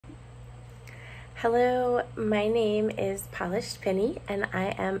Hello, my name is Polished Penny, and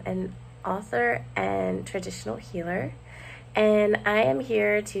I am an author and traditional healer. And I am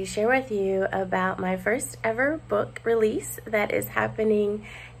here to share with you about my first ever book release that is happening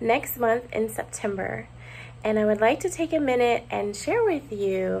next month in September. And I would like to take a minute and share with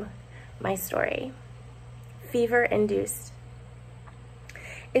you my story, Fever Induced.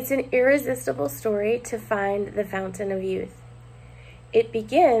 It's an irresistible story to find the fountain of youth. It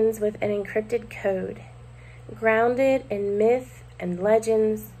begins with an encrypted code, grounded in myth and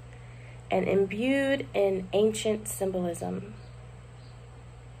legends, and imbued in ancient symbolism.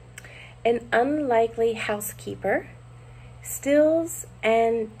 An unlikely housekeeper steals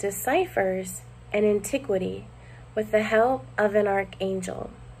and deciphers an antiquity with the help of an archangel.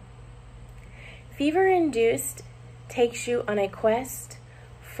 Fever Induced takes you on a quest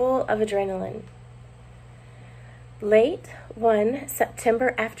full of adrenaline. Late one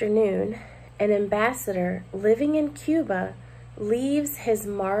September afternoon, an ambassador living in Cuba leaves his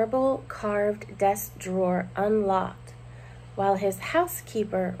marble-carved desk drawer unlocked while his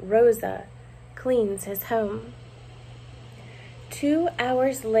housekeeper, Rosa, cleans his home. 2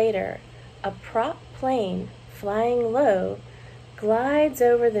 hours later, a prop plane flying low glides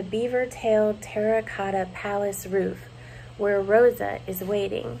over the beaver-tailed terracotta palace roof where Rosa is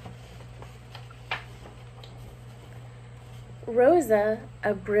waiting. Rosa,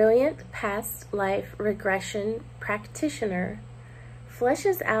 a brilliant past life regression practitioner,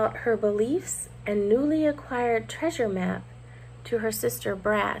 fleshes out her beliefs and newly acquired treasure map to her sister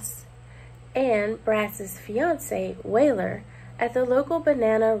Brass and Brass's fiance, Whaler, at the local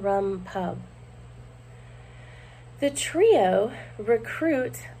Banana Rum pub. The trio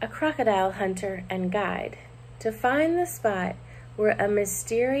recruit a crocodile hunter and guide to find the spot where a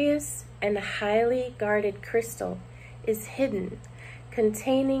mysterious and highly guarded crystal is hidden,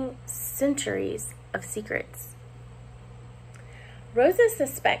 containing centuries of secrets. Rosa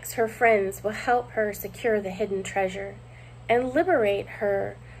suspects her friends will help her secure the hidden treasure and liberate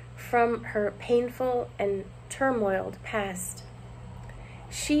her from her painful and turmoiled past.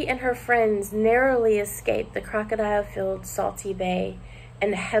 She and her friends narrowly escape the crocodile-filled salty bay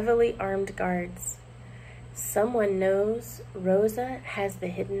and heavily armed guards. Someone knows Rosa has the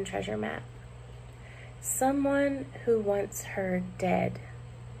hidden treasure map. Someone who wants her dead.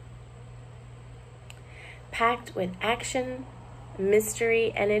 Packed with action,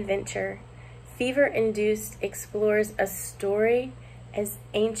 mystery, and adventure, Fever Induced explores a story as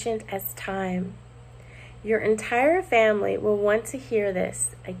ancient as time. Your entire family will want to hear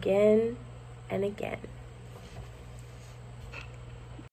this again and again.